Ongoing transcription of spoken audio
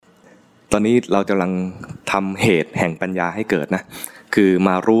ตอนนี้เรากำลังทำเหตุแห่งปัญญาให้เกิดนะคือม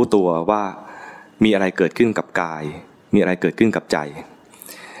ารู้ตัวว่ามีอะไรเกิดขึ้นกับกายมีอะไรเกิดขึ้นกับใจ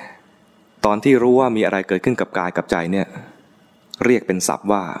ตอนที่รู้ว่ามีอะไรเกิดขึ้นกับกายกับใจเนี่ยเรียกเป็นศัพท์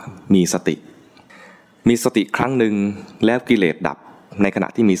ว่ามีสติมีสติครั้งหนึ่งแล้วกิเลสดับในขณะ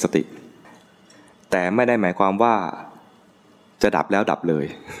ที่มีสติแต่ไม่ได้หมายความว่าจะดับแล้วดับเลย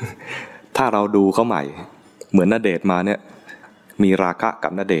ถ้าเราดูเขาใหม่เหมือนณเดชน์มาเนี่ยมีราคะกั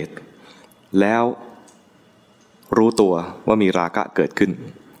บณเดชน์แล้วรู้ตัวว่ามีราคะเกิดขึ้น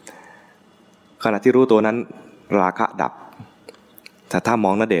ขณะที่รู้ตัวนั้นราคะดับแต่ถ้าม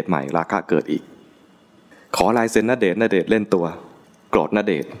องณเดชน์ใหม่ราคะเกิดอีกขอลายเซ็นณเดชน์เล่นตัวโกรธณ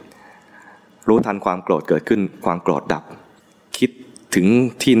เดชน์รู้ทันความโกรธเกิดขึ้นความโกรธดับคิดถึง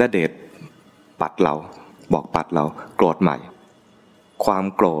ที่ณเดชน์ปัดเราบอกปัดเราโกรธใหม่ความ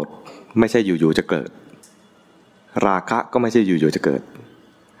โกรธไม่ใช่อยู่ๆจะเกิดราคะก็ไม่ใช่อยู่ๆจะเกิด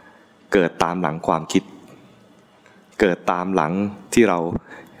เกิดตามหลังความคิดเกิดตามหลังที่เรา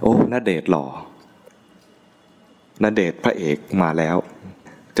โอ้ณเดชน์หล่อณเดชน์พระเอกมาแล้ว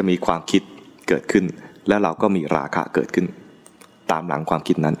จะมีความคิดเกิดขึ้นแล้วเราก็มีราคะเกิดขึ้นตามหลังความ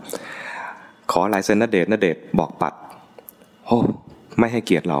คิดนั้นขอลายเซ็นณเดชน์บอกปัดโอ้ไม่ให้เ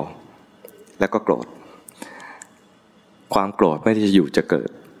กียรติเราแล้วก็โกรธความโกรธไม่ได้อยู่จะเกิด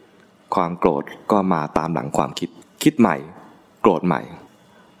ความโกรธก็มาตามหลังความคิดคิดใหม่โกรธใหม่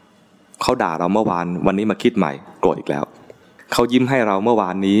เขาด่าเราเมื่อวานวันนี้มาคิดใหม่โกรธอีกแล้วเขายิ้มให้เราเมื่อวา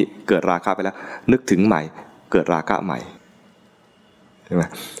นนี้เกิดราคะไปแล้วนึกถึงใหม่เกิดราคะใหม่ใช่ไหม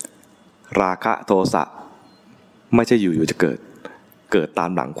ราคะโทสะไม่ใช่อยู่จะเกิดตาม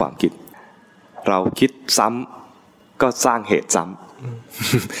หลังความคิดเราคิดซ้ำก็สร้างเหตุซ้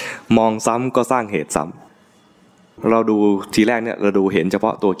ำ มองซ้ำก็สร้างเหตุซ้ำเราดูทีแรกเนี่ยเราดูเห็นเฉพา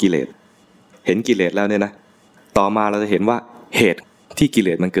ะตัวกิเลสเห็นกิเลสแล้วเนี่ยนะต่อมาเราจะเห็นว่าเหตุที่กิเล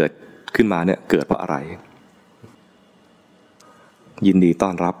สมันเกิดขึ้นมาเนี่ยเกิดเพราะอะไรยินดีต้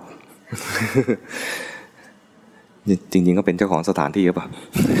อนรับ จริงๆก็เป็นเจ้าของสถานที่หรือเปล่า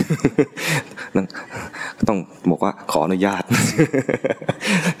ต้องบอกว่าขออนุญาต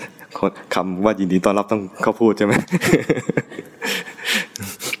คำว่ายินดีต้อนรับต้องเขาพูดใช่ไหม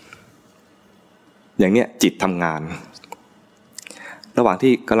อย่างเนี้ยจิตทำงานระหว่าง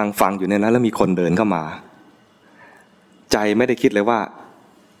ที่กำลังฟังอยู่เนี่ยนะแล้วมีคนเดินเข้ามาใจไม่ได้คิดเลยว่า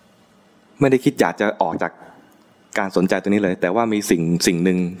ไม่ได้คิดอยากจะออกจากการสนใจตัวนี้เลยแต่ว่ามีสิ่งห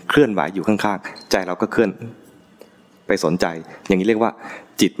นึ่งเคลื่อนไหวอยู่ข้างๆใจเราก็เคลื่อนไปสนใจอย่างนี้เรียกว่า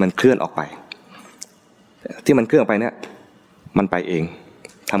จิตมันเคลื่อนออกไปที่มันเคลื่อนออกไปเนี่ยมันไปเอง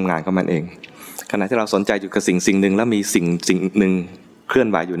ทำงานของมันเองขณะที่เราสนใจอยู่กับสิ่งหนึ่งแล้วมีสิ่งหนึ่งเคลื่อน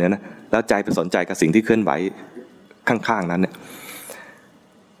ไหวอยู่เนี่ยนะแล้วใจไปสนใจกับสิ่งที่เคลื่อนไหวข้างๆนั้นเนี่ย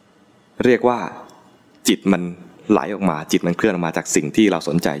เรียกว่าจิตมันไหลออกมาจิตมันเคลื่อนออกมาจากสิ่งที่เรา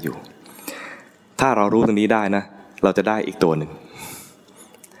สนใจอยู่ถ้าเรารู้ตรงนี้ได้นะเราจะได้อีกตัวหนึ่ง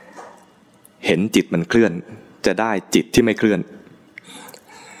เห็นจิตมันเคลื่อนจะได้จิตที่ไม่เคลื่อน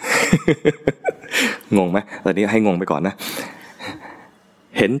งงไหมตอนนี้ให้งงไปก่อนนะ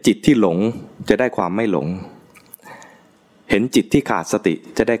เห็นจิตที่หลงจะได้ความไม่หลงเห็นจิตที่ขาดสติ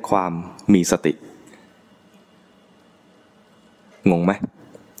จะได้ความมีสติงงไหม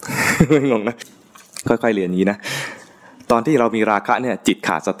ไม่งงนะค่อยๆเรียนนี้นะตอนที่เรามีราคะเนี่ยจิตข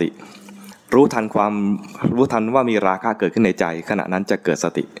าดสติรู้ทันว่ามีราคะเกิดขึ้นในใจขณะนั้นจะเกิดส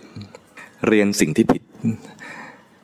ติเรียนสิ่งที่ผิด